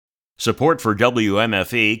Support for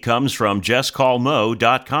WMFE comes from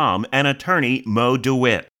JustCallMo.com and attorney Mo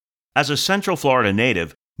DeWitt. As a Central Florida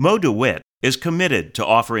native, Mo DeWitt is committed to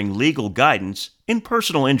offering legal guidance in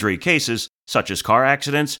personal injury cases such as car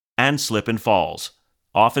accidents and slip and falls.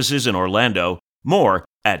 Offices in Orlando. More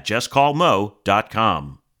at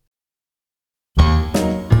JustCallMo.com.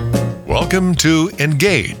 Welcome to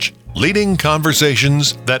Engage, leading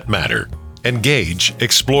conversations that matter. Engage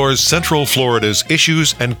explores Central Florida's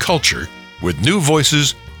issues and culture with new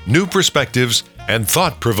voices, new perspectives, and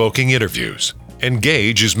thought-provoking interviews.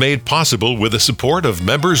 Engage is made possible with the support of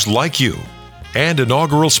members like you and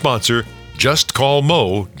inaugural sponsor,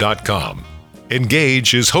 JustCallMo.com.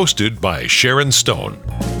 Engage is hosted by Sharon Stone.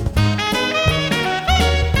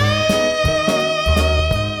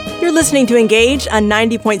 You're listening to Engage on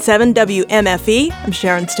 90.7 WMFE. I'm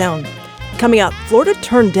Sharon Stone. Coming up, Florida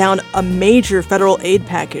turned down a major federal aid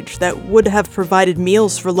package that would have provided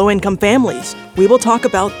meals for low-income families. We will talk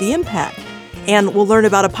about the impact. And we'll learn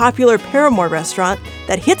about a popular Paramore restaurant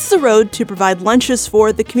that hits the road to provide lunches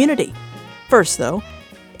for the community. First, though,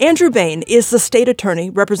 Andrew Bain is the state attorney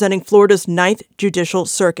representing Florida's 9th Judicial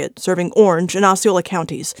Circuit, serving Orange and Osceola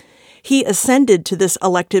counties. He ascended to this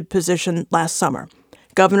elected position last summer.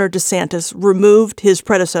 Governor DeSantis removed his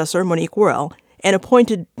predecessor, Monique Worrell, and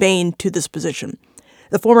appointed Bain to this position.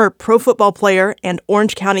 The former pro football player and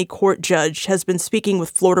Orange County court judge has been speaking with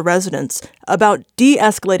Florida residents about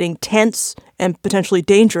de-escalating tense and potentially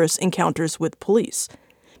dangerous encounters with police.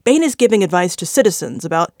 Bain is giving advice to citizens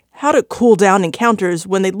about how to cool down encounters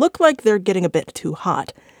when they look like they're getting a bit too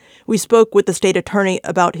hot. We spoke with the state attorney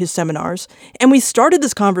about his seminars, and we started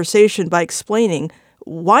this conversation by explaining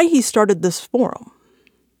why he started this forum.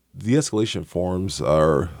 De-escalation forums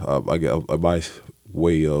are my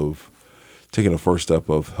way of taking the first step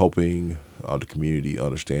of helping the community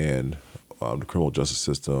understand the criminal justice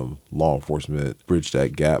system, law enforcement, bridge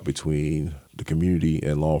that gap between the community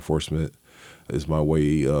and law enforcement. Is my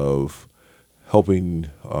way of helping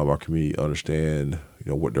our community understand,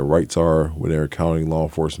 what their rights are when they're encountering law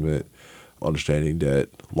enforcement, understanding that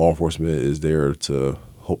law enforcement is there to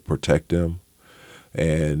help protect them,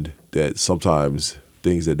 and that sometimes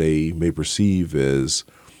things that they may perceive as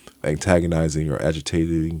antagonizing or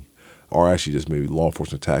agitating are actually just maybe law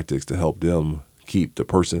enforcement tactics to help them keep the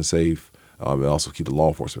person safe and also keep the law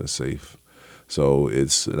enforcement safe. So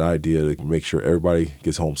it's an idea to make sure everybody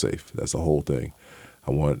gets home safe. That's the whole thing.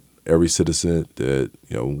 I want every citizen that,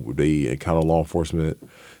 they encounter law enforcement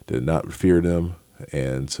to not fear them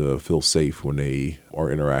and to feel safe when they are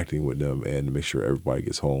interacting with them, and to make sure everybody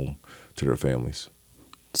gets home to their families.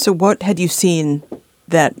 So what had you seen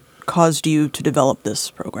that caused you to develop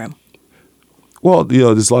this program? Well,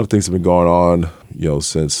 there's a lot of things that have been going on,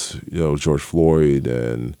 since, George Floyd,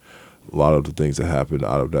 and a lot of the things that happened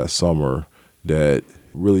out of that summer that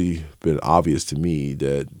really been obvious to me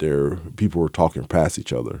that people were talking past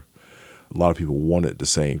each other. A lot of people wanted the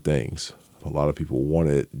same things. A lot of people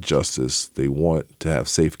wanted justice. They want to have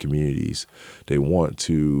safe communities. They want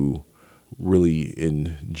to really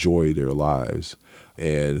enjoy their lives.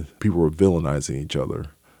 And people were villainizing each other.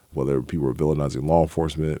 Whether people were villainizing law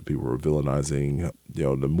enforcement, people were villainizing,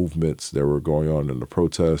 the movements that were going on in the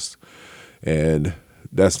protests. And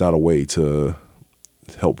that's not a way to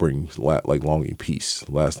help bring last-longing peace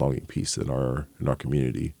in our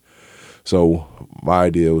community. So my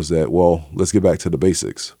idea was that, let's get back to the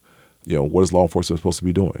basics. What is law enforcement supposed to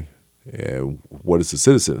be doing? And what is the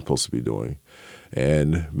citizen supposed to be doing?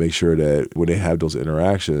 And make sure that when they have those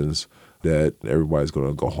interactions, that everybody's going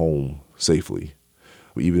to go home safely.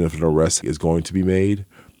 Even if an arrest is going to be made,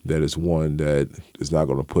 that is one that is not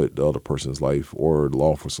going to put the other person's life or the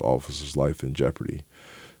law enforcement officer's life in jeopardy.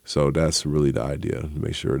 So that's really the idea, to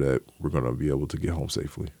make sure that we're going to be able to get home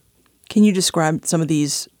safely. Can you describe some of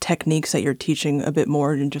these techniques that you're teaching a bit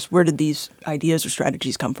more, and just where did these ideas or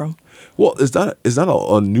strategies come from? Well, it's not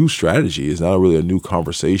a new strategy. It's not really a new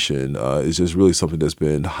conversation. It's just really something that's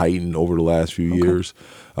been heightened over the last few years.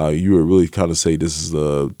 You would really kind of say this is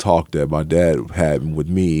the talk that my dad had with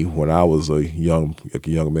me when I was a young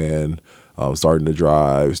man, starting to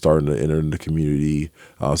drive, starting to enter the community,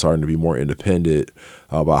 starting to be more independent,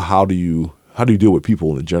 about how do you deal with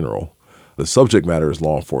people in general. The subject matter is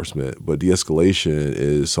law enforcement, but de-escalation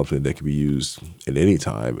is something that can be used at any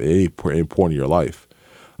time, at any point in your life.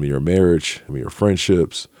 Your marriage, your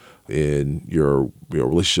friendships, in your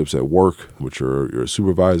relationships at work with your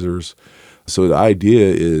supervisors. So the idea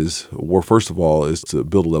is, first of all, is to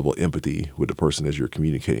build a level of empathy with the person that you're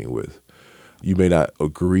communicating with. You may not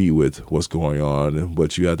agree with what's going on,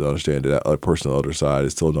 but you have to understand that other person on the other side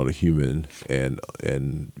is still another human, and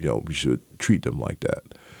you should treat them like that.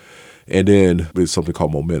 And then there's something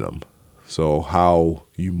called momentum. So how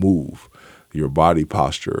you move, your body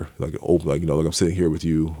posture, like open, like I'm sitting here with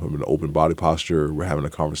you. I'm in an open body posture. We're having a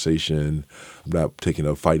conversation. I'm not taking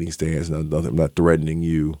a fighting stance. I'm not threatening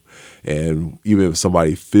you. And even if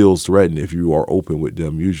somebody feels threatened, if you are open with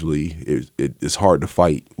them, usually it's hard to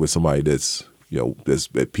fight with somebody that's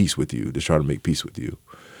at peace with you, that's trying to make peace with you.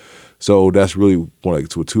 So that's really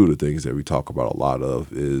two of the things that we talk about a lot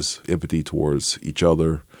of is empathy towards each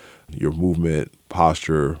other, your movement,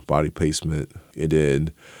 posture, body placement, and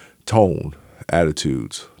then tone,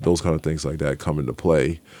 attitudes, those kind of things like that come into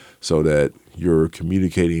play so that you're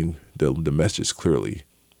communicating the message clearly.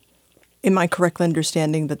 Am I correctly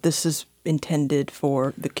understanding that this is intended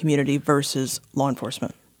for the community versus law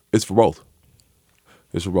enforcement? It's for both.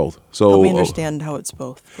 So help me understand how it's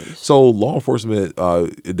both, please. So law enforcement,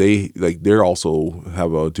 they also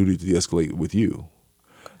have a duty to de-escalate with you.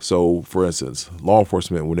 So, for instance, law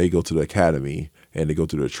enforcement, when they go to the academy and they go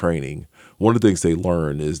through the training, one of the things they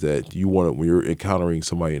learn is that when you're encountering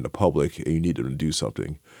somebody in the public and you need them to do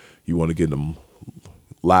something, you want to get them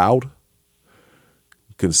loud,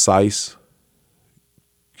 concise,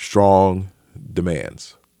 strong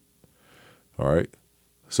demands. All right.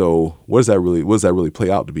 So what does that really play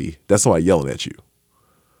out to be? That's somebody yelling at you.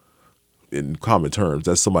 In common terms,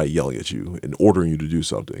 that's somebody yelling at you and ordering you to do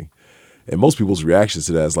something. And most people's reactions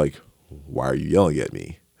to that is like, why are you yelling at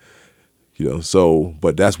me?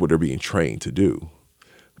 But that's what they're being trained to do.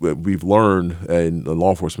 What we've learned, and the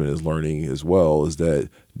law enforcement is learning as well, is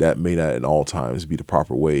that may not at all times be the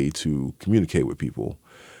proper way to communicate with people.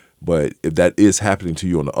 But if that is happening to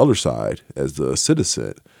you on the other side as the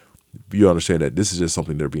citizen, you understand that this is just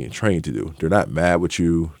something they're being trained to do. They're not mad with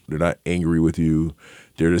you. They're not angry with you.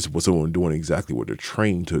 They're just someone doing exactly what they're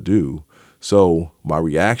trained to do. So my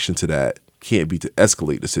reaction to that can't be to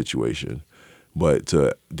escalate the situation, but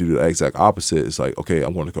to do the exact opposite. It's like, okay,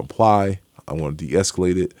 I'm going to comply. I want to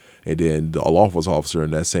de-escalate it. And then the law enforcement officer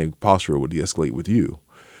in that same posture will de-escalate with you.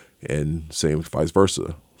 And same vice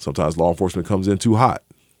versa. Sometimes law enforcement comes in too hot.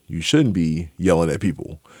 You shouldn't be yelling at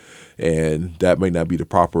people. And that may not be the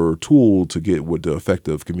proper tool to get what the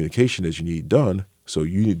effective communication that you need done. So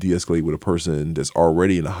you need to de-escalate with a person that's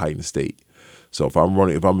already in a heightened state. So if I'm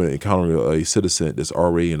encountering a citizen that's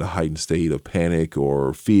already in a heightened state of panic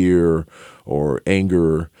or fear or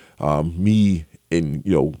anger, me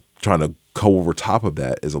trying to go over top of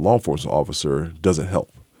that as a law enforcement officer doesn't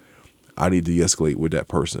help. I need to de-escalate with that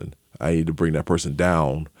person. I need to bring that person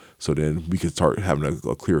down so then we can start having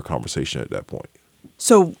a clear conversation at that point.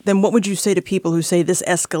 So then what would you say to people who say this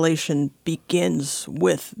escalation begins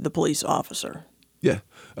with the police officer? Yeah.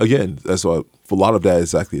 Again, that's why for a lot of that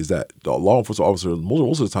exactly is that. The law enforcement officer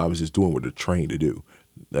most of the time is just doing what they're trained to do.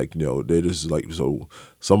 They're just so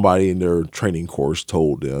somebody in their training course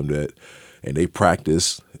told them that, and they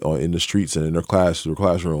practice in the streets and in their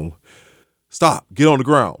classroom, stop, get on the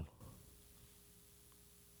ground.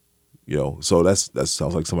 So that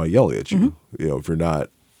sounds like somebody yelling at you. Mm-hmm. If you're not,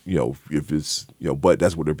 if it's, but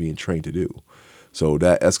that's what they're being trained to do. So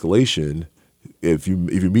that escalation, if you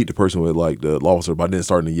meet the person with like the law officer by then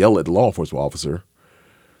starting to yell at the law enforcement officer,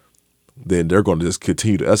 then they're going to just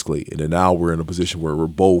continue to escalate. And then now we're in a position where we're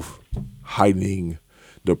both heightening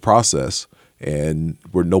the process and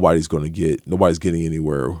where nobody's getting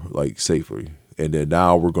anywhere like safely. And then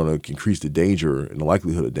now we're going to increase the danger and the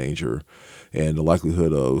likelihood of danger and the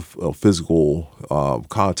likelihood of physical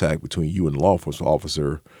contact between you and the law enforcement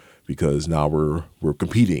officer, because now we're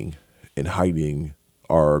competing and hiding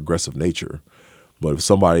our aggressive nature. But if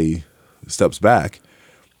somebody steps back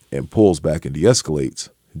and pulls back and de-escalates,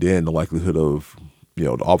 then the likelihood of the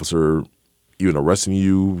officer even arresting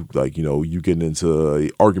you, you getting into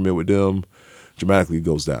an argument with them, dramatically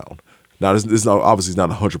goes down. Now this obviously is not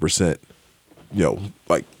 100%,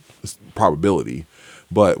 probability,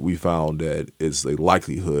 but we found that it's a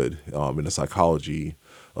likelihood in the psychology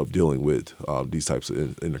of dealing with these types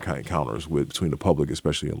of encounters between the public,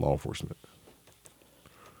 especially in law enforcement.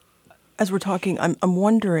 As we're talking, I'm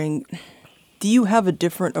wondering, do you have a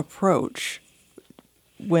different approach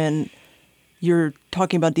when you're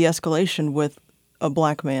talking about de-escalation with a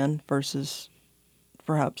black man versus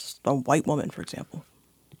perhaps a white woman, for example?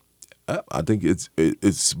 I think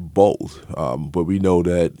it's both, but we know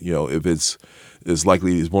that if it's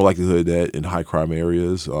more likelihood that in high crime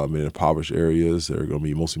areas, in impoverished areas, there are going to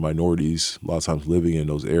be mostly minorities a lot of times living in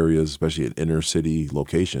those areas, especially in inner city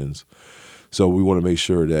locations. So we want to make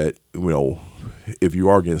sure that if you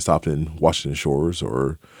are getting stopped in Washington Shores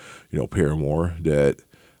or Paramore, that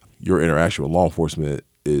your interaction with law enforcement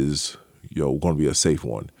is going to be a safe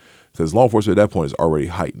one, because law enforcement at that point is already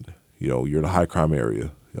heightened. You're in a high crime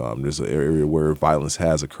area. There's an area where violence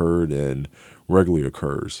has occurred and regularly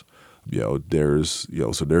occurs. So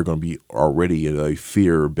they're going to be already in a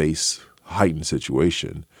fear-based heightened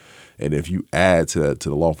situation. And if you add to that, to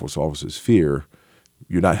the law enforcement officer's fear,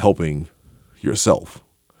 you're not helping yourself.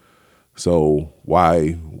 So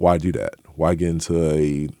why do that? Why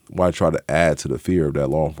try to add to the fear of that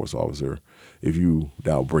law enforcement officer? If you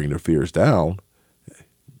now bring their fears down,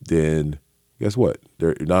 then guess what?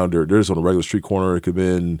 They're just on a regular street corner. It could have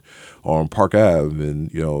been on Park Ave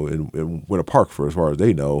and in Winter Park for as far as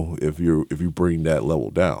they know. If you bring that level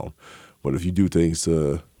down, but if you do things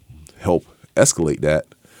to help escalate that,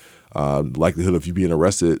 likelihood of you being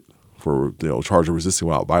arrested for charge of resisting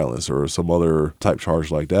without violence or some other type charge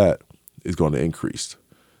like that is going to increase.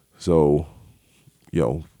 So,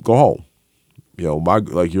 go home. My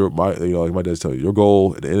dad's telling you, your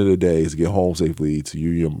goal at the end of the day is to get home safely to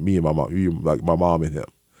you, me and my mom, like my mom and him.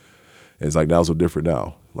 And it's like now so different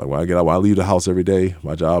now. Like when I leave the house every day,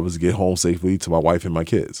 my job is to get home safely to my wife and my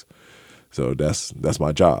kids. So that's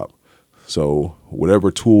my job. So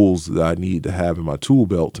whatever tools that I need to have in my tool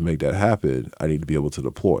belt to make that happen, I need to be able to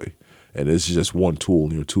deploy. And this is just one tool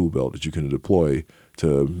in your tool belt that you can deploy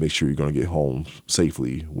to make sure you're going to get home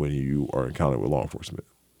safely when you are encountering with law enforcement.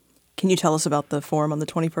 Can you tell us about the forum on the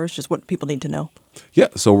 21st, just what people need to know? Yeah,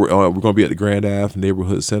 so we're going to be at the Grand Ave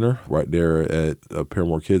Neighborhood Center right there at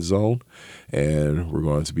Paramore Kids Zone, and we're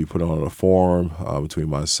going to be putting on a forum between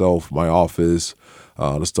myself, my office,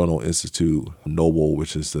 the Stono Institute, NOBLE,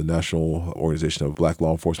 which is the National Organization of Black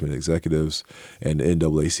Law Enforcement Executives, and the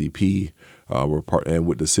NAACP. And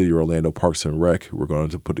with the City of Orlando Parks and Rec, we're going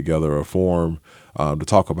to put together a forum to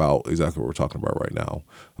talk about exactly what we're talking about right now,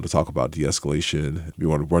 to talk about de-escalation. We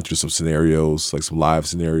want to run through some scenarios, like some live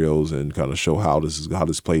scenarios, and kind of show how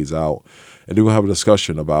this plays out. And then we'll have a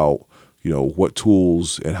discussion about, what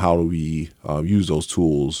tools and how do we use those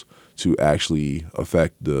tools to actually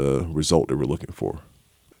affect the result that we're looking for.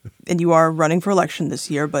 And you are running for election this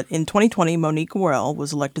year, but in 2020, Monique Worrell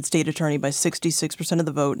was elected state attorney by 66% of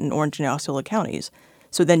the vote in Orange and Osceola counties.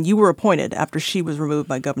 So then you were appointed after she was removed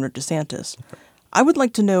by Governor DeSantis. Okay. I would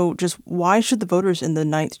like to know just why should the voters in the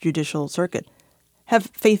 9th Judicial Circuit have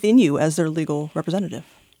faith in you as their legal representative?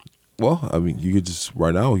 Well, I mean, you could just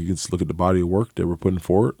look at the body of work that we're putting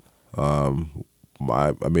forward. I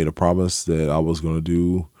made a promise that I was going to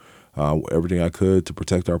do everything I could to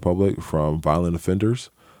protect our public from violent offenders.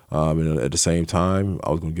 And at the same time,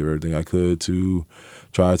 I was going to give everything I could to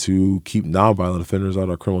try to keep nonviolent offenders out of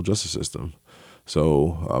our criminal justice system.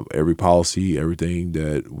 So every policy, everything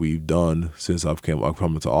that we've done since I've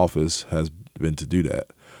come into office has been to do that.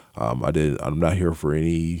 I'm not here for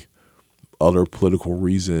any other political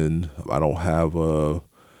reason. I don't have a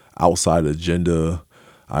outside agenda.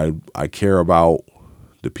 I care about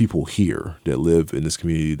the people here that live in this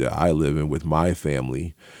community that I live in with my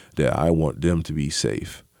family, that I want them to be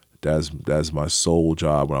safe. That's my sole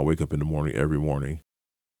job when I wake up in the morning, every morning.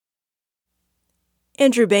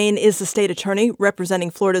 Andrew Bain is the state attorney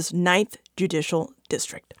representing Florida's 9th Judicial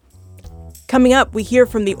District. Coming up, we hear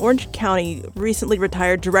from the Orange County recently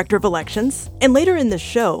retired Director of Elections, and later in the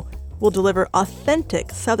show, we'll deliver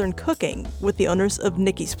authentic Southern cooking with the owners of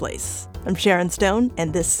Nikki's Place. I'm Sharon Stone,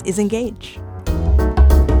 and this is Engage.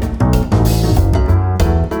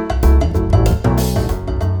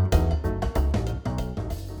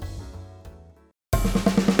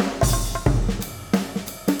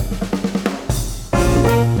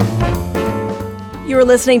 You are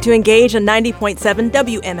listening to Engage on 90.7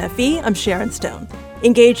 WMFE. I'm Sharon Stone.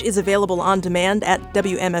 Engage is available on demand at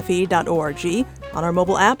WMFE.org, on our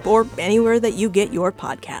mobile app, or anywhere that you get your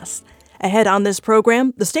podcasts. Ahead on this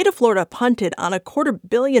program, the state of Florida punted on $250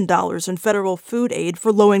 million in federal food aid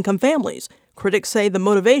for low-income families. Critics say the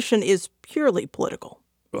motivation is purely political.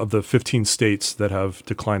 Of the 15 states that have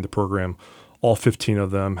declined the program, all 15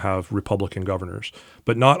 of them have Republican governors.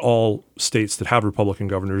 But not all states that have Republican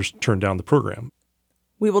governors turned down the program.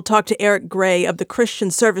 We will talk to Eric Gray of the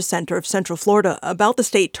Christian Service Center of Central Florida about the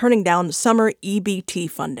state turning down summer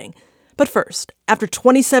EBT funding. But first, after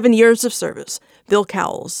 27 years of service, Bill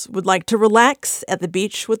Cowles would like to relax at the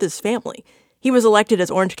beach with his family. He was elected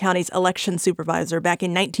as Orange County's election supervisor back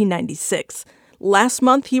in 1996. Last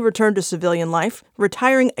month, he returned to civilian life,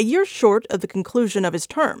 retiring a year short of the conclusion of his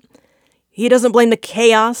term. He doesn't blame the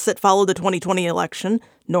chaos that followed the 2020 election,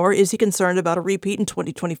 nor is he concerned about a repeat in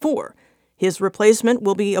 2024. His replacement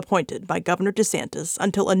will be appointed by Governor DeSantis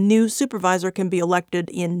until a new supervisor can be elected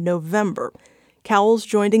in November. Cowles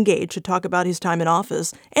joined Engage to talk about his time in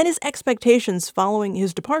office and his expectations following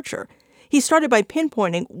his departure. He started by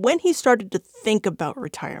pinpointing when he started to think about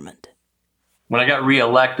retirement. When I got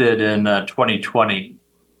reelected in 2020,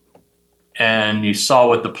 and you saw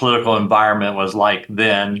what the political environment was like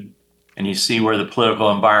then, and you see where the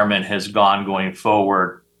political environment has gone going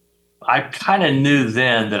forward, I kind of knew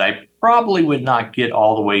then that I probably would not get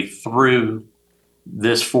all the way through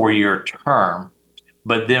this 4-year term.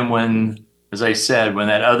 But then when, as I said, when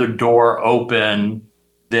that other door opened,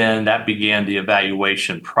 then that began the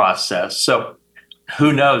evaluation process. So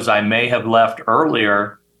who knows, I may have left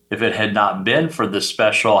earlier if it had not been for the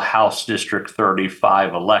special House District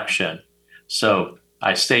 35 election. So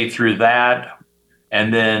I stayed through that.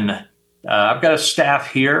 And then I've got a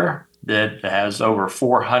staff here that has over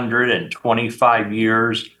 425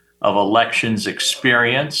 years of elections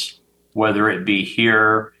experience, whether it be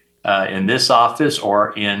here in this office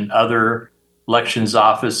or in other elections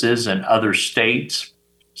offices in other states.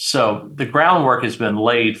 So the groundwork has been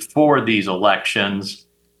laid for these elections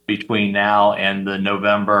between now and the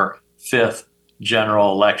November 5th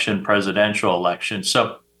general election, presidential election.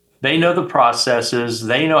 So they know the processes,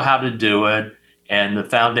 they know how to do it. And the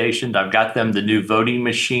foundation, I've got them the new voting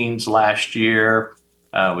machines last year.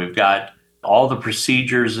 We've got all the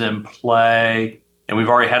procedures in play. And we've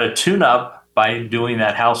already had a tune-up by doing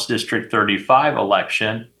that House District 35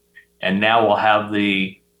 election. And now we'll have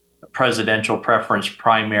the presidential preference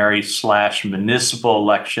primary / municipal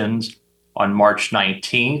elections on March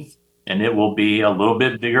 19th. And it will be a little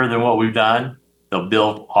bit bigger than what we've done. They'll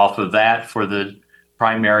build off of that for the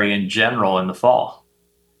primary in general in the fall.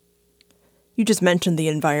 You just mentioned the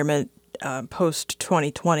environment post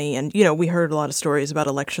 2020, and we heard a lot of stories about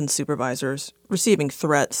election supervisors receiving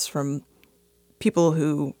threats from people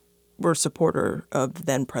who were a supporter of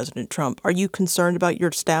then President Trump. Are you concerned about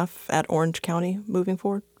your staff at Orange County moving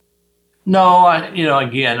forward? No,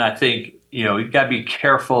 again, I think you've got to be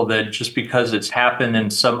careful that just because it's happened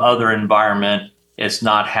in some other environment, it's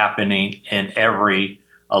not happening in every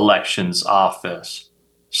elections office.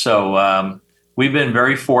 So we've been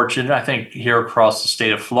very fortunate. I think here across the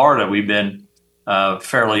state of Florida, we've been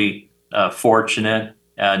fairly fortunate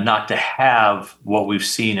not to have what we've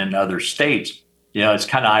seen in other states. It's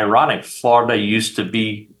kind of ironic. Florida used to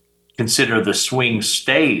be considered the swing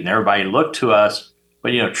state, and everybody looked to us.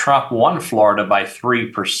 But, Trump won Florida by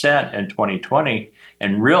 3% in 2020.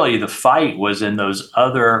 And really, the fight was in those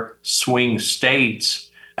other swing states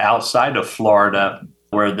outside of Florida,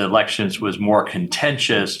 where the elections was more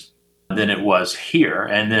contentious than it was here.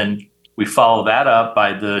 And then we follow that up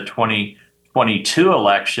by the 2022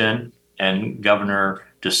 election, and Governor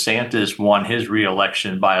DeSantis won his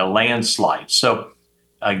reelection by a landslide. So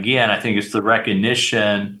again, I think it's the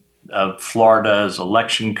recognition of Florida's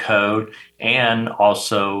election code and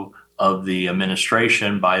also of the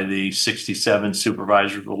administration by the 67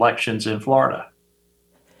 supervisors of elections in Florida.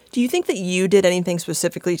 Do you think that you did anything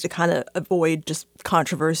specifically to kind of avoid just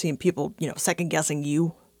controversy and people, second guessing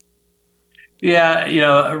you? Yeah,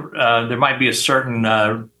 there might be a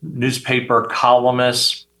certain newspaper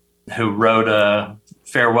columnist who wrote a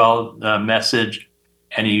farewell message,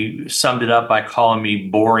 and he summed it up by calling me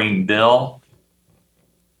Boring Bill.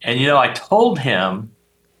 And, I told him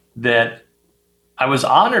that I was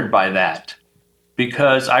honored by that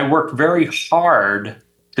because I worked very hard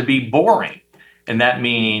to be boring. And that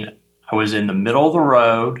meaning I was in the middle of the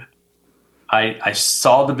road. I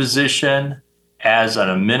saw the position as an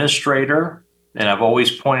administrator. And I've always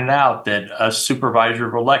pointed out that us supervisor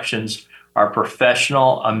of elections are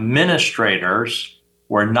professional administrators.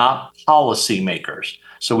 We're not policymakers.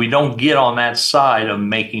 So we don't get on that side of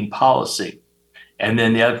making policy. And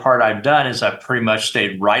then the other part I've done is I've pretty much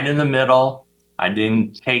stayed right in the middle. I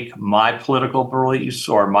didn't take my political beliefs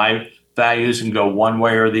or my values and go one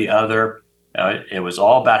way or the other. It was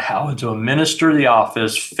all about how to administer the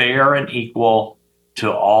office fair and equal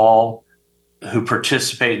to all who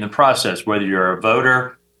participate in the process, whether you're a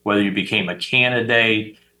voter, whether you became a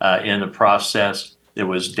candidate in the process. It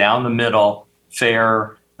was down the middle,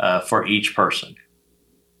 fair for each person.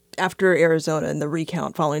 After Arizona and the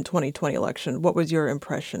recount following 2020 election, what was your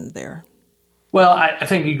impression there? Well, I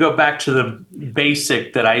think you go back to the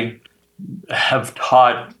basic that I have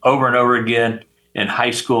taught over and over again in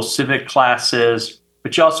high school civic classes,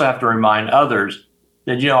 but you also have to remind others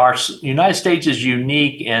that, our United States is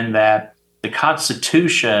unique in that the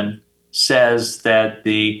Constitution says that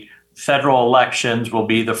the federal elections will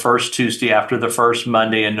be the first Tuesday after the first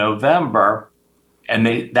Monday in November, and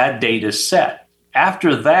that date is set.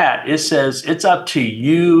 After that, it says it's up to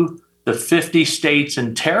you, the 50 states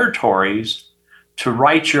and territories, to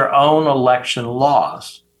write your own election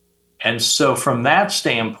laws. And so from that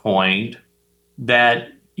standpoint, that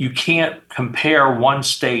you can't compare one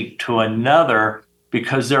state to another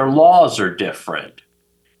because their laws are different.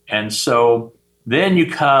 And so Then you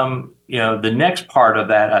come, the next part of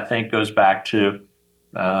that, I think, goes back to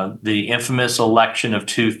the infamous election of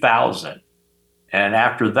 2000. And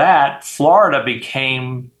after that, Florida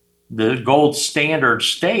became the gold standard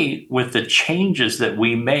state with the changes that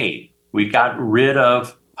we made. We got rid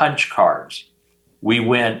of punch cards. We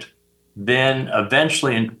went then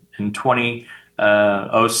eventually in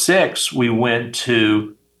 2006, we went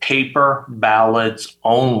to paper ballots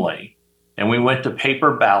only. And we went to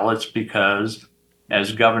paper ballots because,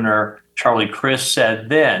 as Governor Charlie Crist said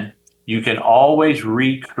then, you can always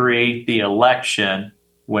recreate the election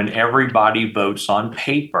when everybody votes on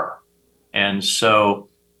paper. And so,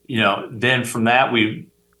 then from that, we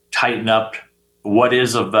tighten up what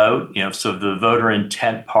is a vote, so the voter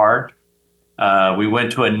intent part. We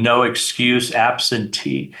went to a no excuse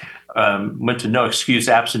absentee voting,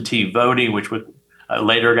 which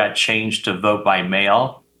later got changed to vote by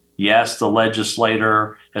mail. Yes, the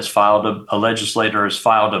legislator has filed a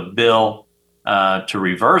bill to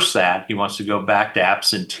reverse that. He wants to go back to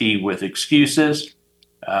absentee with excuses.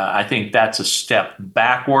 I think that's a step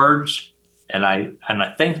backwards, and I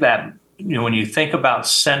think that when you think about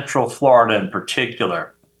Central Florida in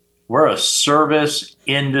particular, we're a service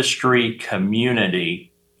industry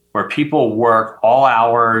community where people work all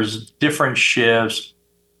hours, different shifts.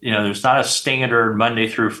 There's not a standard Monday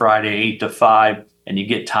through Friday, 8 to 5, and you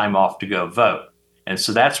get time off to go vote. And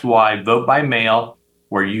so that's why vote by mail,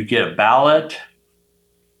 where you get a ballot,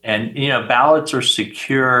 and ballots are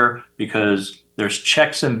secure because there's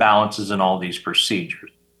checks and balances in all these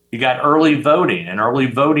procedures. You got early voting, and early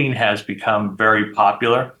voting has become very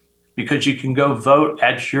popular because you can go vote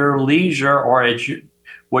at your leisure or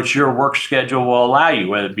what your work schedule will allow you,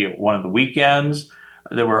 whether it be one of the weekends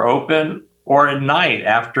that we're open or at night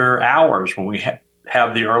after hours when we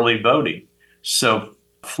have the early voting. So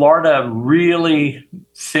Florida really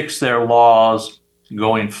fixed their laws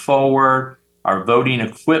going forward. Our voting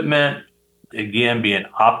equipment, again, be an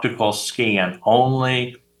optical scan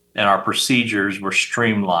only, and our procedures were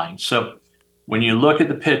streamlined. So when you look at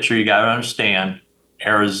the picture, you got to understand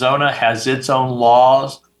Arizona has its own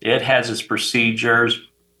laws. It has its procedures.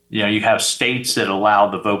 You have states that allow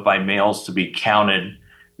the vote by mails to be counted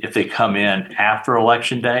if they come in after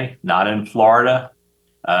Election Day, not in Florida.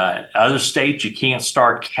 Other states, you can't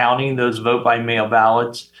start counting those vote by mail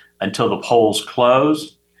ballots until the polls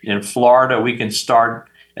close. In Florida, we can start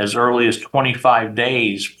as early as 25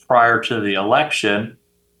 days prior to the election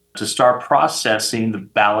to start processing the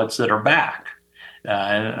ballots that are back.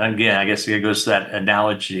 And again, I guess it goes to that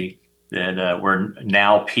analogy that we're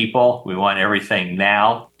now people. We want everything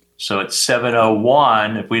now. So at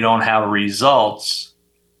 7:01, if we don't have results,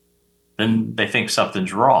 then they think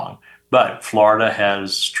something's wrong. But Florida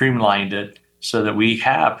has streamlined it so that we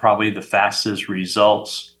have probably the fastest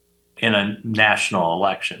results in a national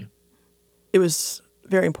election. It was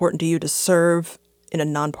very important to you to serve in a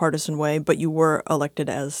nonpartisan way, but you were elected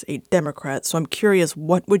as a Democrat. So I'm curious,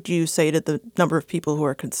 what would you say to the number of people who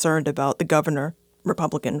are concerned about the governor,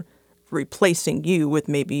 Republican, replacing you with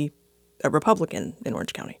maybe a Republican in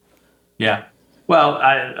Orange County? Yeah. Well,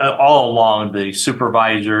 all along, the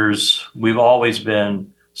supervisors, we've always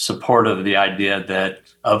been supportive of the idea that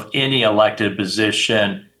of any elected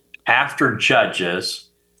position after judges,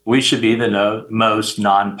 we should be the most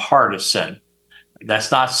nonpartisan.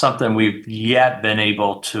 That's not something we've yet been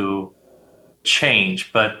able to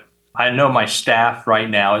change, but I know my staff right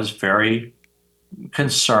now is very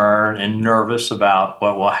concerned and nervous about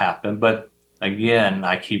what will happen. But again,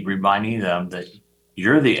 I keep reminding them that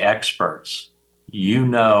you're the experts. You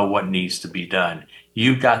know what needs to be done.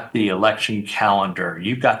 You've got the election calendar.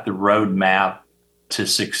 You've got the roadmap to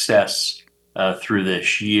success through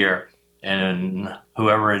this year. And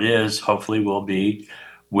whoever it is, hopefully will be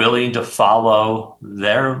willing to follow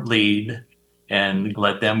their lead and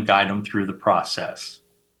let them guide them through the process.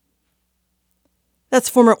 That's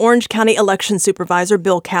former Orange County Election Supervisor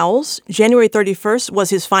Bill Cowles. January 31st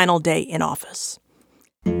was his final day in office.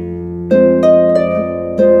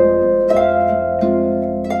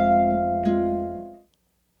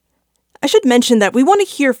 I should mention that we want to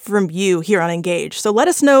hear from you here on Engage, so let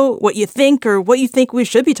us know what you think or what you think we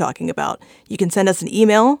should be talking about. You can send us an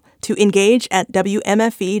email to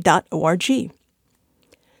engage@wmfe.org.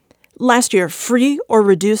 Last year, free or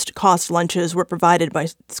reduced cost lunches were provided by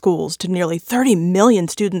schools to nearly 30 million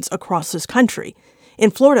students across this country.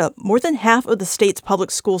 In Florida, more than half of the state's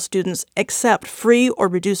public school students accept free or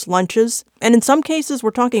reduced lunches, and in some cases,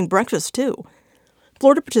 we're talking breakfast too.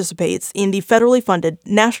 Florida participates in the federally funded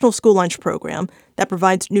National School Lunch Program that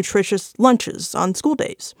provides nutritious lunches on school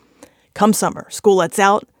days. Come summer, school lets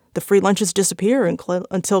out, The free lunches disappear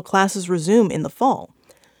until classes resume in the fall.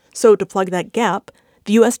 So to plug that gap,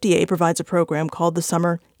 the USDA provides a program called the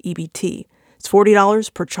Summer EBT. It's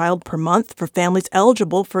 $40 per child per month for families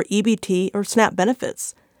eligible for EBT or SNAP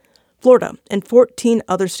benefits. Florida and 14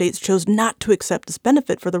 other states chose not to accept this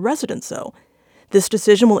benefit for the residents, though. This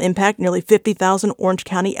decision will impact nearly 50,000 Orange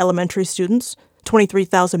County elementary students,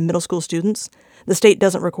 23,000 middle school students. The state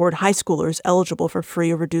doesn't record high schoolers eligible for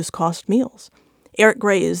free or reduced cost meals. Eric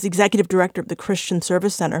Gray is the executive director of the Christian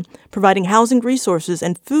Service Center, providing housing resources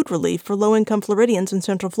and food relief for low-income Floridians in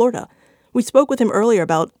Central Florida. We spoke with him earlier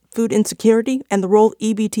about food insecurity and the role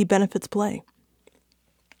EBT benefits play.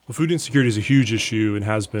 Well, food insecurity is a huge issue and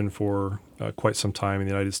has been for quite some time in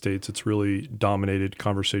the United States. It's really dominated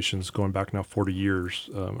conversations going back now 40 years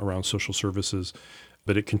around social services,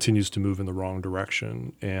 but it continues to move in the wrong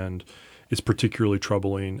direction. And it's particularly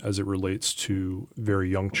troubling as it relates to very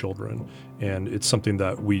young children. And it's something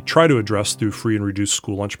that we try to address through free and reduced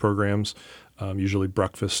school lunch programs, usually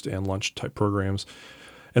breakfast and lunch type programs.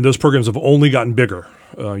 And those programs have only gotten bigger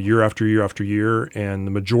year after year after year. And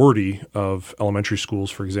the majority of elementary schools,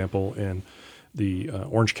 for example, in the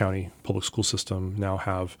Orange County public school system now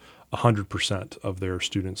have 100% of their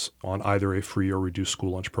students on either a free or reduced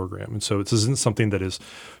school lunch program. And so this isn't something that is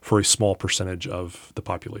for a small percentage of the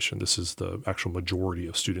population. This is the actual majority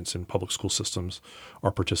of students in public school systems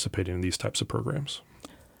are participating in these types of programs.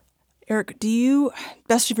 Eric, do you,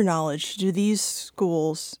 best of your knowledge, do these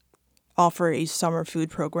schools offer a summer food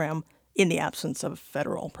program in the absence of a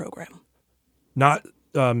federal program? Not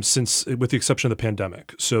since, with the exception of the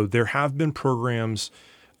pandemic. So there have been programs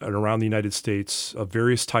around the United States of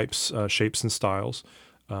various types, shapes, and styles.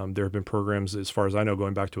 There have been programs, as far as I know,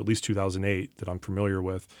 going back to at least 2008 that I'm familiar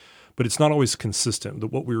with, but it's not always consistent.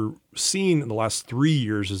 What we're seeing in the last 3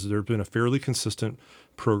 years is there have been a fairly consistent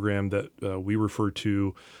program that we refer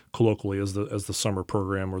to colloquially as the summer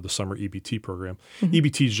program or the summer EBT program. Mm-hmm.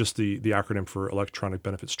 EBT is just the acronym for electronic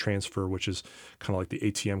benefits transfer, which is kind of like the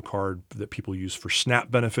ATM card that people use for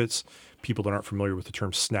SNAP benefits. People that aren't familiar with the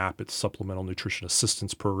term SNAP, it's Supplemental Nutrition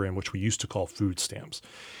Assistance Program, which we used to call food stamps.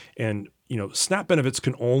 And, SNAP benefits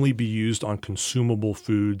can only be used on consumable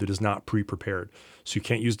food that is not pre-prepared. So you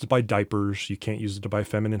can't use it to buy diapers. You can't use it to buy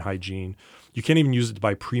feminine hygiene. You can't even use it to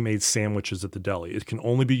buy pre-made sandwiches at the deli. It can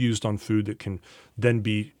only be used on food that can then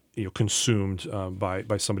be consumed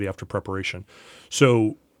by somebody after preparation.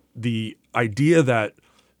 So the idea that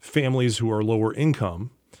families who are lower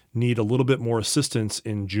income need a little bit more assistance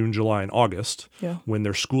in June, July, and August when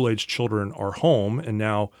their school-age children are home and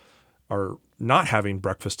now are not having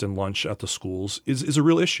breakfast and lunch at the schools is a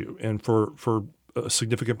real issue. And for a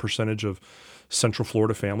significant percentage of Central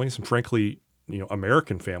Florida families, and frankly,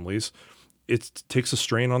 American families, it takes a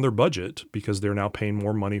strain on their budget because they're now paying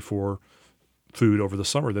more money for food over the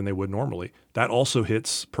summer than they would normally. That also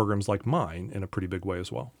hits programs like mine in a pretty big way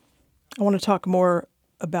as well. I want to talk more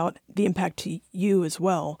about the impact to you as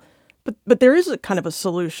well. But there is a kind of a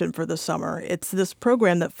solution for the summer. It's this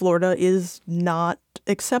program that Florida is not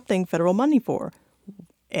accepting federal money for.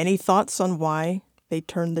 Any thoughts on why they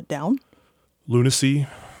turned it down? Lunacy,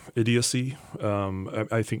 idiocy.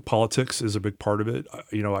 I think politics is a big part of it.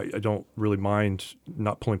 I don't really mind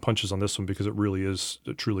not pulling punches on this one because it really is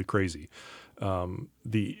truly crazy. Of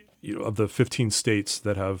the 15 states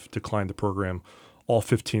that have declined the program, all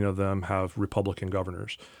 15 of them have Republican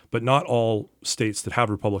governors. But not all states that have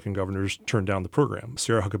Republican governors turned down the program.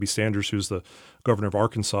 Sarah Huckabee Sanders, who's the governor of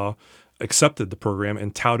Arkansas, accepted the program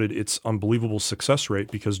and touted its unbelievable success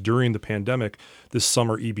rate because during the pandemic, this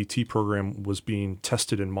summer EBT program was being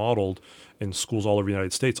tested and modeled in schools all over the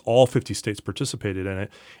United States. All 50 states participated in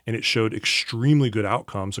it, and it showed extremely good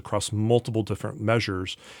outcomes across multiple different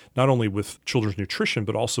measures, not only with children's nutrition,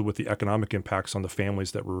 but also with the economic impacts on the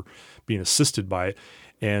families that were being assisted by it,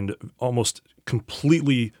 and almost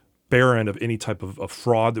completely barren of any type of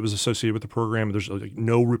fraud that was associated with the program. There's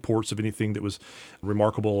no reports of anything that was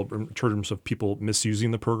remarkable in terms of people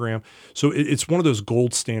misusing the program. So it's one of those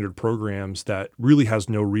gold standard programs that really has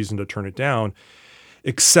no reason to turn it down,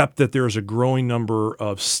 except that there's a growing number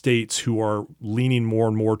of states who are leaning more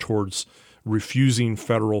and more towards refusing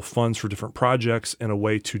federal funds for different projects in a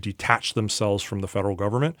way to detach themselves from the federal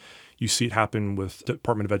government. You see it happen with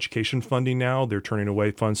Department of Education funding now. They're turning away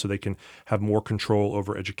funds so they can have more control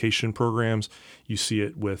over education programs. You see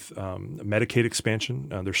it with Medicaid expansion.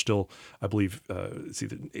 There's still, I believe, it's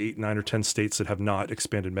either 8, 9, or 10 states that have not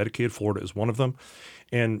expanded Medicaid. Florida is one of them.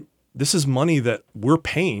 And this is money that we're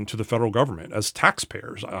paying to the federal government as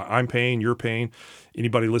taxpayers. I'm paying, you're paying,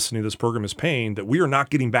 anybody listening to this program is paying, that we are not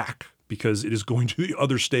getting back because it is going to the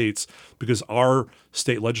other states, because our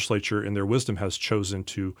state legislature in their wisdom has chosen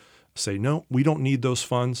to say, no, we don't need those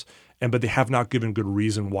funds. But they have not given good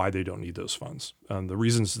reason why they don't need those funds. The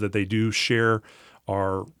reasons that they do share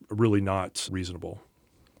are really not reasonable.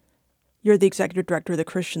 You're the executive director of the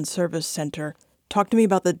Christian Service Center. Talk to me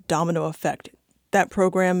about the domino effect. That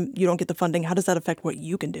program, you don't get the funding. How does that affect what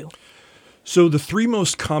you can do? So the three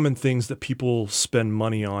most common things that people spend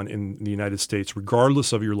money on in the United States,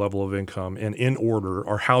 regardless of your level of income and in order,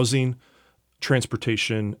 are housing,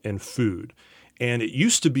 transportation, and food. And it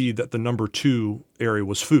used to be that the number two area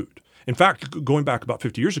was food. In fact, going back about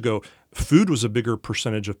 50 years ago, food was a bigger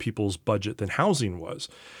percentage of people's budget than housing was.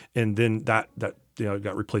 And then that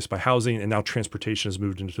got replaced by housing, and now transportation has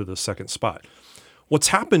moved into the second spot. What's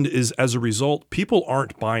happened is, as a result, people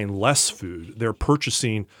aren't buying less food. They're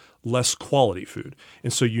purchasing less quality food.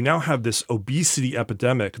 And so you now have this obesity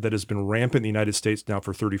epidemic that has been rampant in the United States now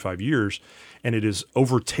for 35 years, and it is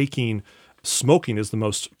overtaking smoking as the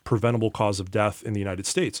most preventable cause of death in the United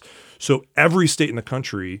States. So every state in the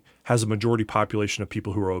country has a majority population of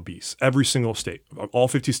people who are obese. Every single state, all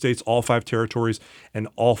 50 states, all 5 territories, and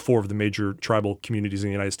all 4 of the major tribal communities in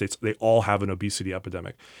the United States, they all have an obesity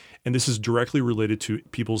epidemic. And this is directly related to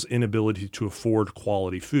people's inability to afford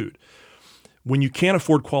quality food. When you can't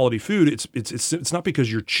afford quality food, it's not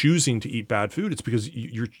because you're choosing to eat bad food. It's because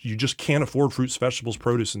you just can't afford fruits, vegetables,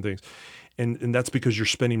 produce, and things. And that's because you're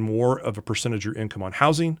spending more of a percentage of your income on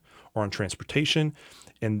housing or on transportation.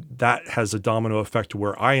 And that has a domino effect to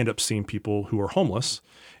where I end up seeing people who are homeless.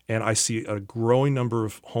 And I see a growing number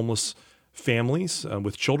of homeless families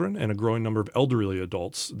with children and a growing number of elderly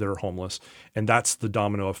adults that are homeless. And that's the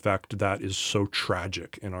domino effect that is so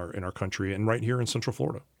tragic in our country and right here in Central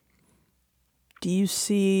Florida. Do you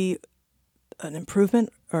see an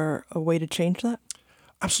improvement or a way to change that?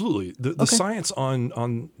 Absolutely. The science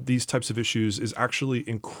on these types of issues is actually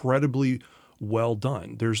incredibly well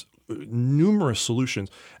done. There's numerous solutions.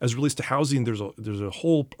 As it relates to housing, there's a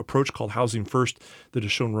whole approach called Housing First that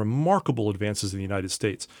has shown remarkable advances in the United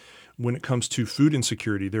States. When it comes to food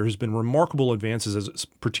insecurity, there has been remarkable advances,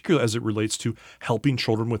 particularly as it relates to helping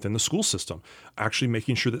children within the school system, actually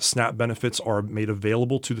making sure that SNAP benefits are made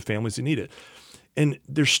available to the families that need it. And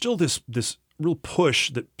there's still this real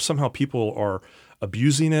push that somehow people are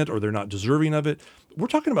abusing it or they're not deserving of it. We're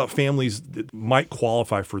talking about families that might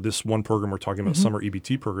qualify for this one program we're talking about, summer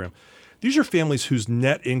EBT program. These are families whose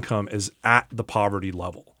net income is at the poverty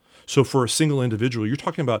level. So for a single individual, you're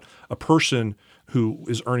talking about a person who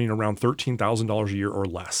is earning around $13,000 a year or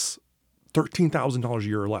less. $13,000 a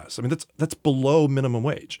year or less. I mean, that's below minimum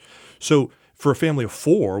wage. So for a family of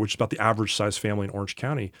 4, which is about the average size family in Orange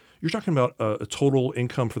County, you're talking about a total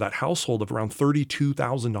income for that household of around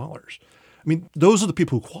 $32,000. I mean, those are the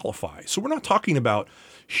people who qualify. So we're not talking about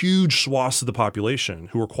huge swaths of the population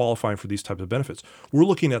who are qualifying for these types of benefits. We're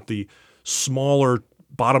looking at the smaller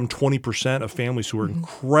bottom 20% of families who are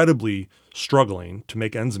incredibly struggling to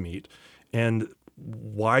make ends meet. And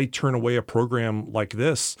why turn away a program like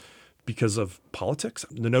this because of politics?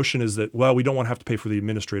 The notion is that, well, we don't want to have to pay for the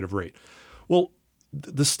administrative rate. Well,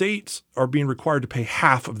 the states are being required to pay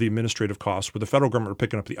half of the administrative costs, where the federal government are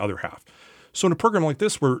picking up the other half. So in a program like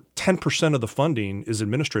this, where 10% of the funding is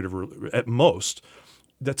administrative at most,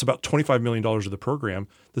 that's about $25 million of the program.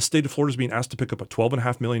 The state of Florida is being asked to pick up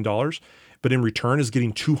 $12.5 million, but in return is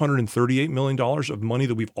getting $238 million of money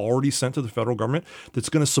that we've already sent to the federal government that's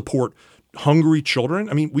going to support hungry children.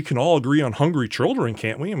 I mean, we can all agree on hungry children,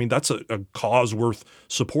 can't we? I mean, that's a cause worth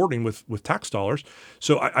supporting with tax dollars.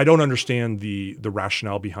 So I don't understand the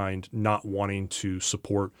rationale behind not wanting to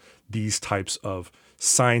support these types of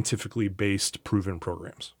scientifically based proven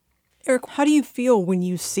programs. Eric, how do you feel when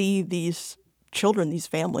you see these children, these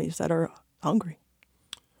families that are hungry?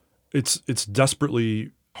 It's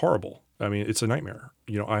desperately horrible. I mean, it's a nightmare.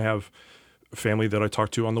 You know, I have a family that I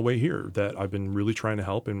talked to on the way here that I've been really trying to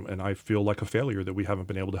help, and I feel like a failure that we haven't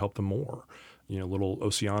been able to help them more. You know, little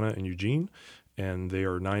Oceana and Eugene, and they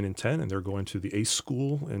are 9 and 10, and they're going to the ACE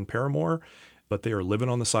school in Paramore, but they are living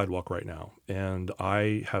on the sidewalk right now. And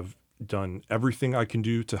I have done everything I can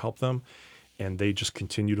do to help them, and they just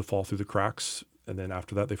continue to fall through the cracks. And then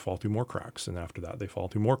after that, they fall through more cracks. And after that, they fall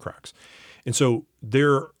through more cracks. And so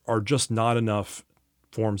there are just not enough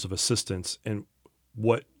forms of assistance. And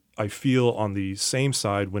what I feel on the same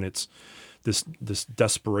side when it's this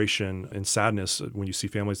desperation and sadness when you see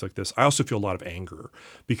families like this, I also feel a lot of anger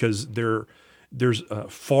because there's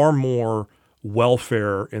far more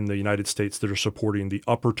welfare in the United States that are supporting the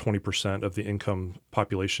upper 20% of the income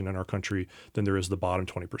population in our country than there is the bottom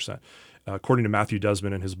 20%. According to Matthew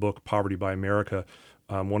Desmond in his book, Poverty by America,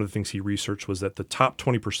 one of the things he researched was that the top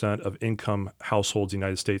 20% of income households in the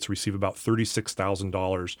United States receive about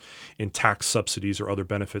 $36,000 in tax subsidies or other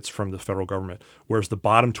benefits from the federal government, whereas the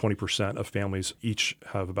bottom 20% of families each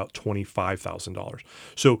have about $25,000.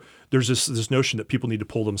 So there's this notion that people need to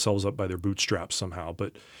pull themselves up by their bootstraps somehow.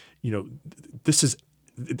 But, this is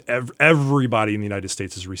everybody in the United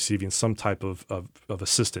States is receiving some type of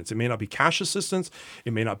assistance. It may not be cash assistance,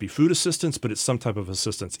 it may not be food assistance, but it's some type of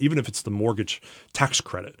assistance, even if it's the mortgage tax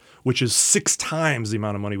credit, which is 6 times the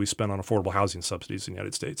amount of money we spend on affordable housing subsidies in the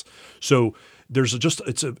United States. So there's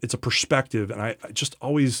it's a perspective, and I just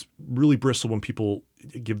always really bristle when people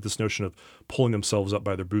give this notion of pulling themselves up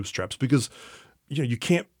by their bootstraps, because you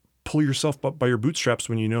can't pull yourself up by your bootstraps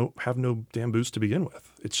when you have no damn boots to begin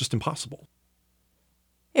with. It's just impossible.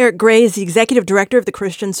 Eric Gray is the executive director of the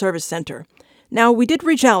Christian Service Center. Now, we did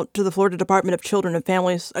reach out to the Florida Department of Children and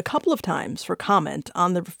Families a couple of times for comment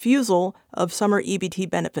on the refusal of summer EBT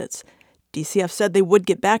benefits. DCF said they would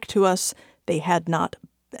get back to us. They had not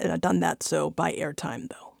done that so by airtime,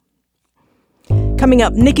 though. Coming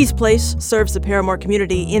up, Nikki's Place serves the Paramore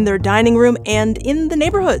community in their dining room and in the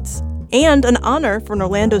neighborhoods. And an honor for an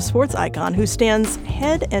Orlando sports icon who stands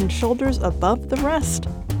head and shoulders above the rest.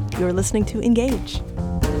 You're listening to Engage.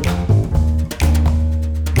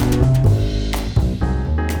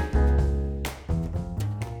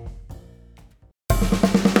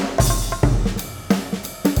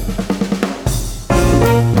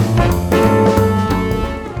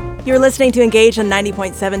 You're listening to Engage on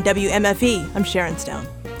 90.7 WMFE. I'm Sharon Stone.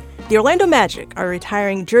 The Orlando Magic are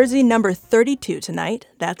retiring jersey number 32 tonight.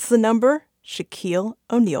 That's the number Shaquille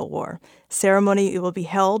O'Neal wore. Ceremony will be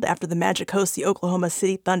held after the Magic host the Oklahoma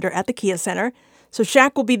City Thunder at the Kia Center. So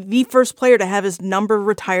Shaq will be the first player to have his number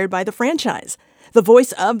retired by the franchise. The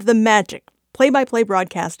voice of the Magic, play-by-play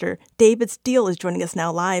broadcaster David Steele is joining us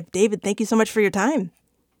now live. David, thank you so much for your time.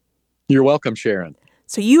 You're welcome, Sharon.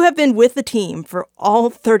 So you have been with the team for all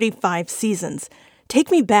 35 seasons.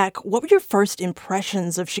 Take me back. What were your first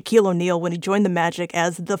impressions of Shaquille O'Neal when he joined the Magic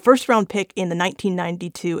as the first-round pick in the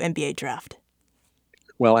 1992 NBA draft?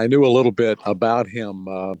 Well, I knew a little bit about him,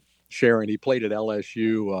 Sharon. He played at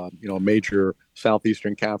LSU, a major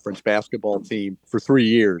Southeastern Conference basketball team for 3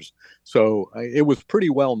 years. So it was pretty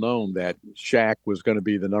well known that Shaq was going to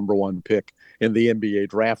be the number 1 pick in the NBA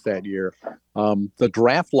draft that year. The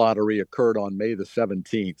draft lottery occurred on May the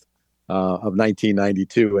 17th. Of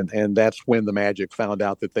 1992, and that's when the Magic found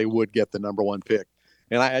out that they would get the number 1 pick.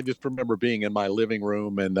 And I just remember being in my living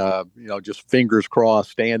room and just fingers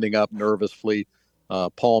crossed, standing up nervously,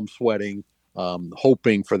 palms sweating,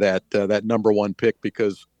 hoping for that number 1 pick,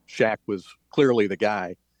 because Shaq was clearly the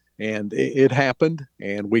guy. And it happened,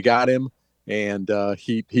 and we got him, and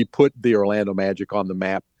he put the Orlando Magic on the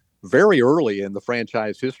map very early in the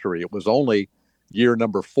franchise history. It was only year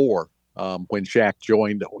number 4. When Shaq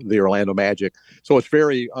joined the Orlando Magic. So it's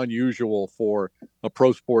very unusual for a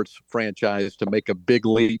pro sports franchise to make a big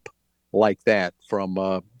leap like that from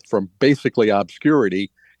basically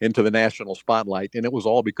obscurity into the national spotlight. And it was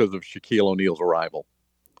all because of Shaquille O'Neal's arrival.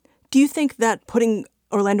 Do you think that putting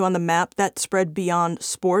Orlando on the map, that spread beyond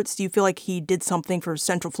sports? Do you feel like he did something for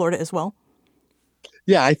Central Florida as well?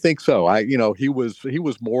 Yeah, I think so. He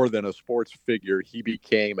was more than a sports figure. He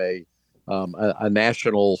became a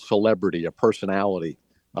national celebrity, a personality.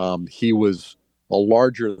 He was a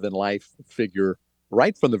larger than life figure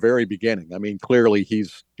right from the very beginning. I mean, clearly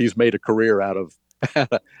he's made a career out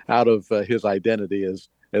of his identity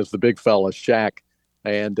as the big fella Shaq,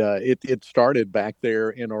 and it started back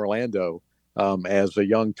there in Orlando as a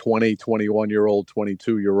young 20, 21-year-old,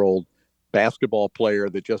 22-year-old basketball player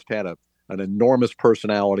that just had an enormous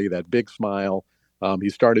personality, that big smile. He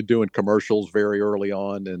started doing commercials very early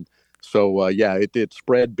on, and so, it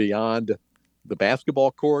spread beyond the basketball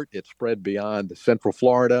court. It spread beyond Central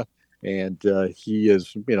Florida. And he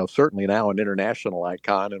is, certainly now an international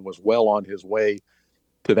icon, and was well on his way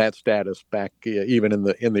to that status back even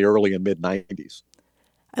in the early and mid-90s.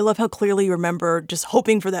 I love how clearly you remember just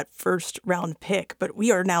hoping for that first round pick. But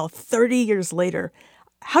we are now 30 years later.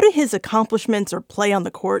 How do his accomplishments or play on the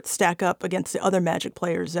court stack up against the other Magic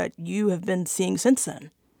players that you have been seeing since then?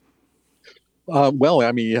 Well,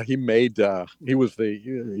 I mean, he was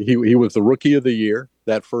the rookie of the year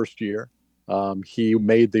that first year. He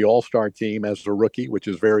made the All-Star team as a rookie, which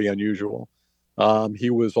is very unusual. He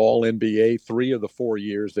was All NBA 3 of the 4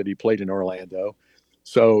 years that he played in Orlando.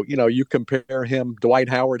 So, you compare him. Dwight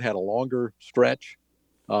Howard had a longer stretch,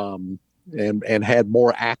 and had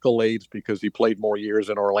more accolades because he played more years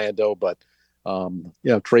in Orlando. But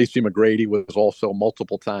Tracy McGrady was also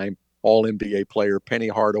multiple-time All NBA player. Penny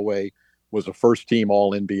Hardaway was a first-team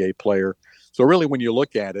All-NBA player. So really, when you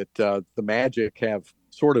look at it, the Magic have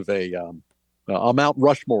sort of a Mount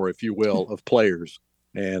Rushmore, if you will, of players.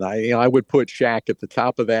 And I would put Shaq at the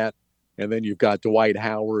top of that. And then you've got Dwight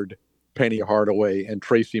Howard, Penny Hardaway, and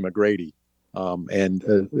Tracy McGrady.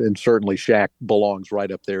 And certainly Shaq belongs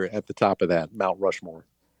right up there at the top of that Mount Rushmore.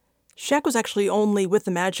 Shaq was actually only with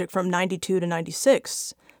the Magic from 92 to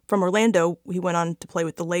 96. From Orlando, he went on to play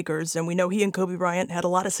with the Lakers, and we know he and Kobe Bryant had a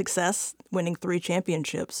lot of success, winning 3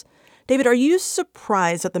 championships. David, are you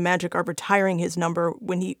surprised that the Magic are retiring his number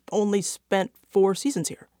when he only spent 4 seasons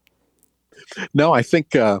here? No, I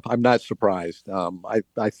think I'm not surprised.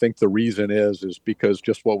 I think the reason is because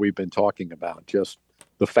just what we've been talking about, just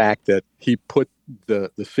the fact that he put the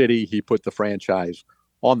city, he put the franchise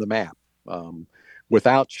on the map.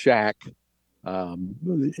 Without Shaq,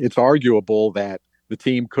 it's arguable that the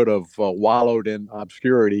team could have wallowed in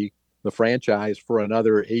obscurity, the franchise, for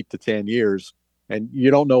another 8 to 10 years. And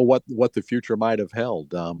you don't know what the future might have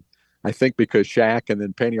held. I think because Shaq and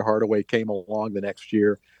then Penny Hardaway came along the next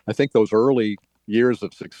year, I think those early years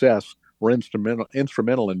of success were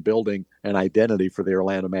instrumental in building an identity for the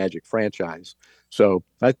Orlando Magic franchise. So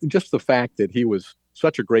just the fact that he was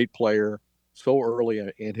such a great player so early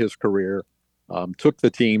in his career, took the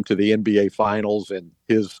team to the NBA Finals in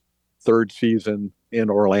his 3rd season in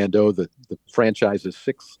Orlando, the franchise's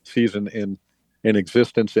 6th season in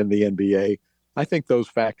existence in the NBA. I think those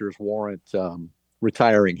factors warrant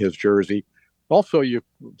retiring his jersey. Also, you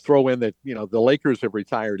throw in that, the Lakers have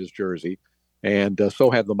retired his jersey, and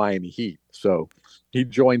so have the Miami Heat. So he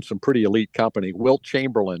joined some pretty elite company. Wilt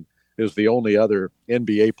Chamberlain is the only other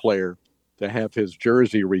NBA player to have his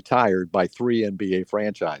jersey retired by 3 NBA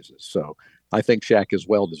franchises. So I think Shaq is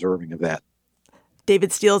well deserving of that.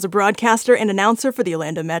 David Steele is a broadcaster and announcer for the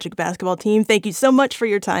Orlando Magic basketball team. Thank you so much for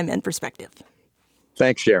your time and perspective.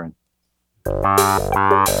 Thanks, Sharon.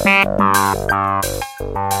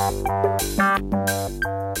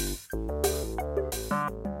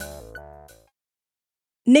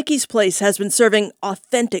 Nikki's Place has been serving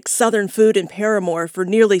authentic Southern food in Paramore for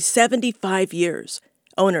nearly 75 years.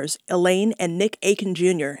 Owners Elaine and Nick Aiken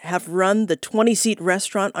Jr. have run the 20-seat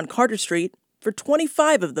restaurant on Carter Street for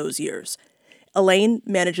 25 of those years. Elaine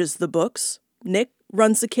manages the books, Nick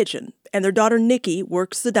runs the kitchen, and their daughter Nikki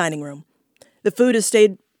works the dining room. The food has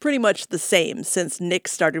stayed pretty much the same since Nick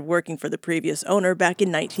started working for the previous owner back in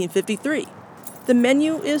 1953. The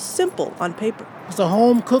menu is simple on paper. It's a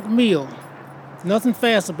home-cooked meal. Nothing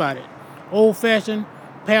fast about it. Old-fashioned,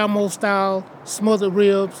 Paramore style, smothered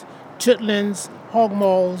ribs, chitlins, hog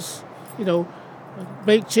maws,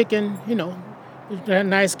 baked chicken,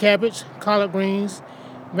 nice cabbage, collard greens,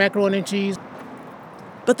 macaroni and cheese.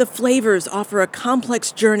 But the flavors offer a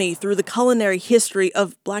complex journey through the culinary history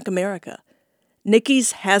of Black America.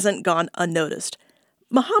 Nikki's hasn't gone unnoticed.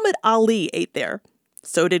 Muhammad Ali ate there.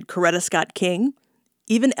 So did Coretta Scott King.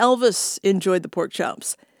 Even Elvis enjoyed the pork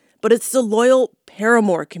chops. But it's the loyal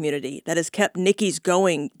Paramore community that has kept Nikki's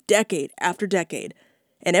going decade after decade.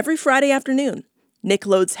 And every Friday afternoon, Nick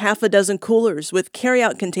loads half a dozen coolers with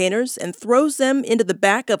carry-out containers and throws them into the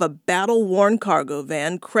back of a battle-worn cargo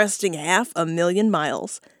van cresting 500,000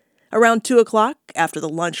 miles. Around 2 o'clock, after the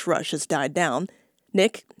lunch rush has died down,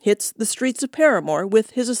 Nick hits the streets of Paramore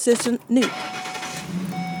with his assistant, Newt.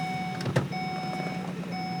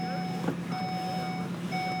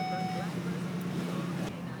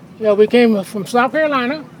 Yeah, we came from South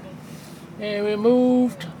Carolina, and we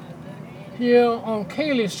moved here on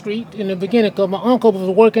Cayley Street in the beginning because my uncle was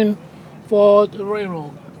working for the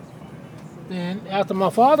railroad. Then after my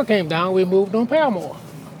father came down, we moved on Paramore.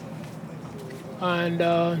 And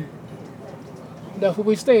that's where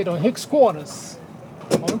we stayed, on Hicks Quarters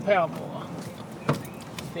on Paramore.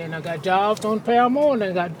 Then I got jobs on Paramore,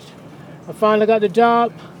 and I finally got the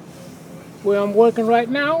job where I'm working right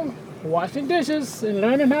now, washing dishes and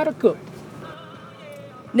learning how to cook.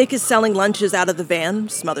 Nick is selling lunches out of the van,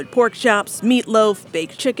 smothered pork chops, meatloaf,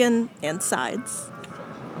 baked chicken, and sides.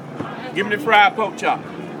 Give me the fried pork chop.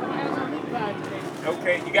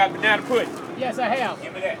 Okay, you got banana pudding? Yes, I have.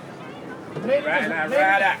 Give me that.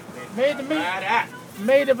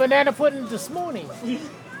 Made the banana pudding this morning.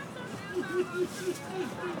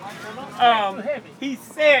 He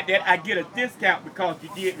said that I get a discount because you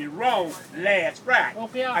did me wrong last Friday.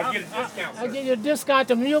 Okay, I get a discount. I'll give you a discount.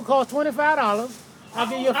 The meal costs $25. I'll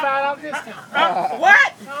give you a $5 discount.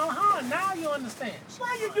 What? Now you understand.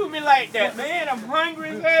 Why you do me like that, man? I'm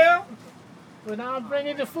hungry as hell. Well, now I'm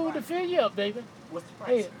bringing the food to fill you up, baby. What's the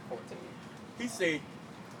price? He said,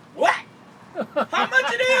 what? How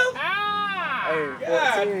much it is?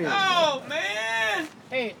 God, oh, man.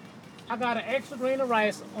 Hey, I got an extra grain of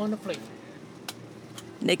rice on the plate.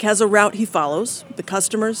 Nick has a route he follows. The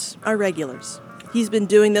customers are regulars. He's been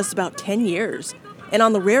doing this about 10 years. And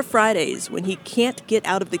on the rare Fridays when he can't get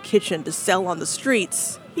out of the kitchen to sell on the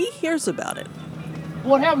streets, he hears about it.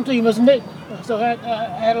 What happened to you, Mr. Nick? So I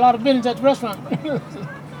had a lot of business at the restaurant.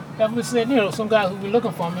 Everybody said, some guys would be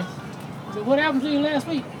looking for me. I said, what happened to you last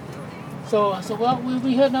week? So I said, well,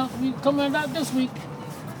 we heading out, we coming out this week.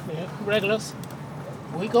 Yeah, regulars,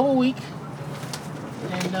 week over week.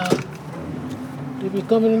 And they'll be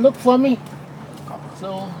coming to look for me.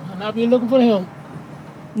 So, and I'll be looking for him.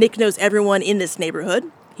 Nick knows everyone in this neighborhood.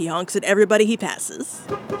 He honks at everybody he passes.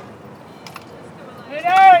 Hey,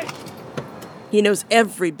 Larry! He knows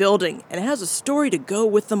every building and has a story to go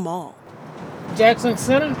with them all. Jackson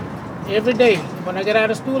Center, every day. When I get out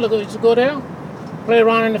of school, I used to go there, play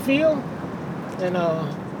around in the field. And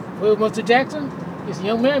we went to Jackson. He said,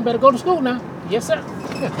 young man, better go to school now. Yes, sir.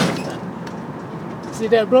 See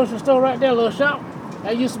that grocery store right there, little shop?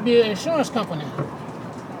 That used to be an insurance company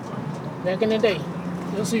back in the day.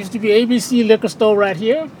 This used to be ABC liquor store right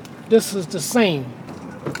here. This is the same.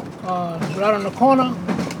 Right on the corner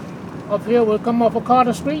up here, we'll come off of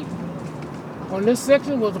Carter Street. On this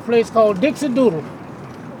section was a place called Dixie Doodle,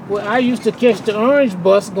 where I used to catch the orange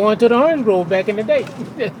bus going to the Orange Grove back in the day.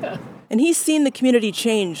 And he's seen the community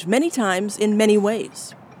change many times in many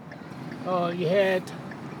ways. You had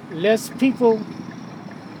less people.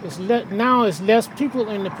 Now it's less people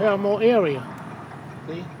in the Paramore area.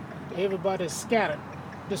 See? Everybody's scattered.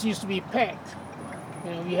 This used to be packed.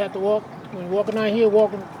 You had to walk, when you're walking out here,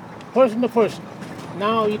 walking person to person.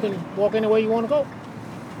 Now you can walk anywhere you want to go.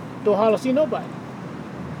 Don't hardly see nobody.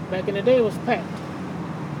 Back in the day, it was packed.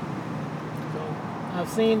 So I've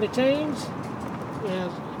seen the change.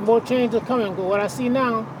 And more change are coming. But what I see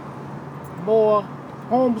now, more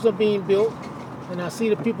homes are being built, and I see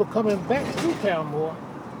the people coming back to Paramore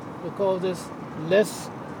because it's less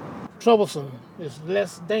troublesome. It's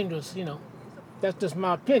less dangerous, That's just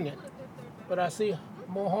my opinion. But I see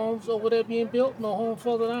more homes over there being built, more homes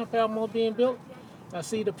further down Paramore being built. I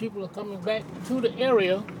see the people are coming back to the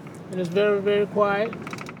area, and it's very, very quiet.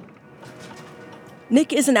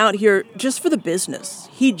 Nick isn't out here just for the business.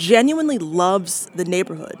 He genuinely loves the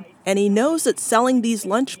neighborhood, and he knows that selling these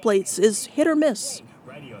lunch plates is hit or miss.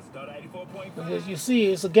 As you see,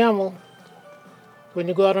 it's a gamble when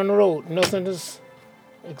you go out on the road. Nothing is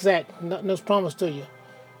exact. Nothing is promised to you.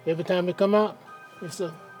 Every time you come out, it's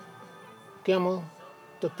a gamble.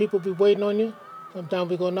 The people be waiting on you. Sometimes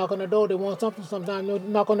we go knock on the door, they want something. Sometimes you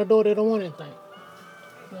knock on the door, they don't want anything.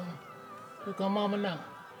 So, here come Mama now.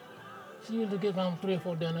 She usually gives Mama 3 or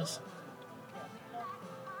 4 dinners.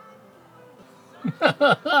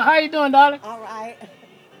 How you doing, darling? All right.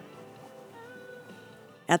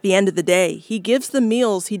 At the end of the day, he gives the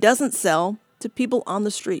meals he doesn't sell to people on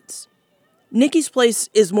the streets. Nikki's place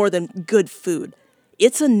is more than good food.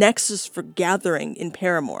 It's a nexus for gathering in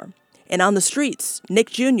Paramore. And on the streets, Nick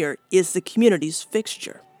Jr. is the community's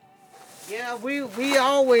fixture. Yeah, we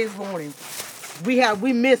always want him.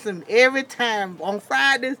 We miss him every time. On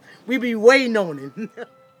Fridays, we be waiting on him.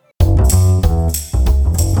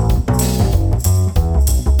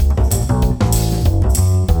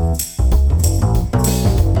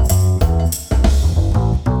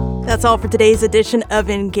 That's all for today's edition of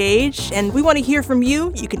Engage, and we want to hear from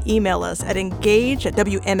you. You can email us at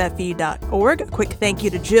engage@wmfe.org. A quick thank you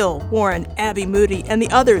to Jill, Warren, Abby Moody, and the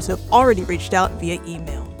others who have already reached out via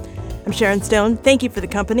email. I'm Sharon Stone. Thank you for the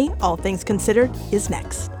company. All Things Considered is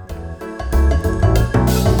next.